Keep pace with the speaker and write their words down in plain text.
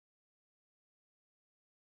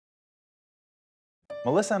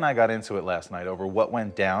Melissa and I got into it last night over what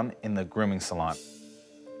went down in the grooming salon.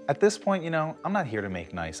 At this point, I'm not here to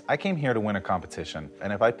make nice. I came here to win a competition.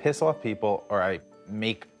 And if I piss off people or I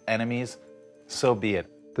make enemies, so be it.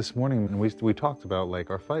 This morning, we talked about,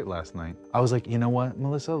 our fight last night. I was like, you know what,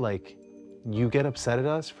 Melissa? You get upset at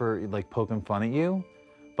us for, poking fun at you,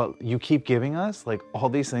 but you keep giving us, all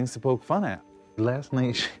these things to poke fun at. Last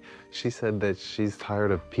night, she said that she's tired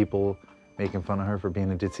of people making fun of her for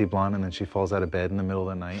being a ditzy blonde, and then she falls out of bed in the middle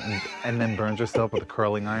of the night and then burns herself with a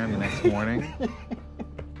curling iron the next morning.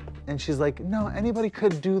 And she's like, no, anybody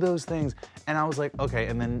could do those things. And I was like, okay.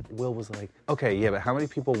 And then Will was like, okay, yeah, but how many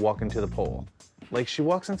people walk into the pole? She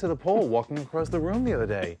walks into the pole walking across the room the other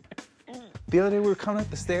day. The other day we were coming up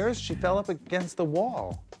the stairs, she fell up against the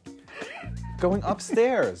wall. Going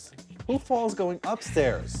upstairs. Who falls going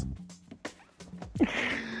upstairs?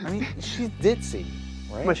 I mean, she's ditzy,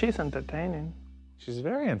 right? But she's entertaining. She's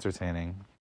very entertaining.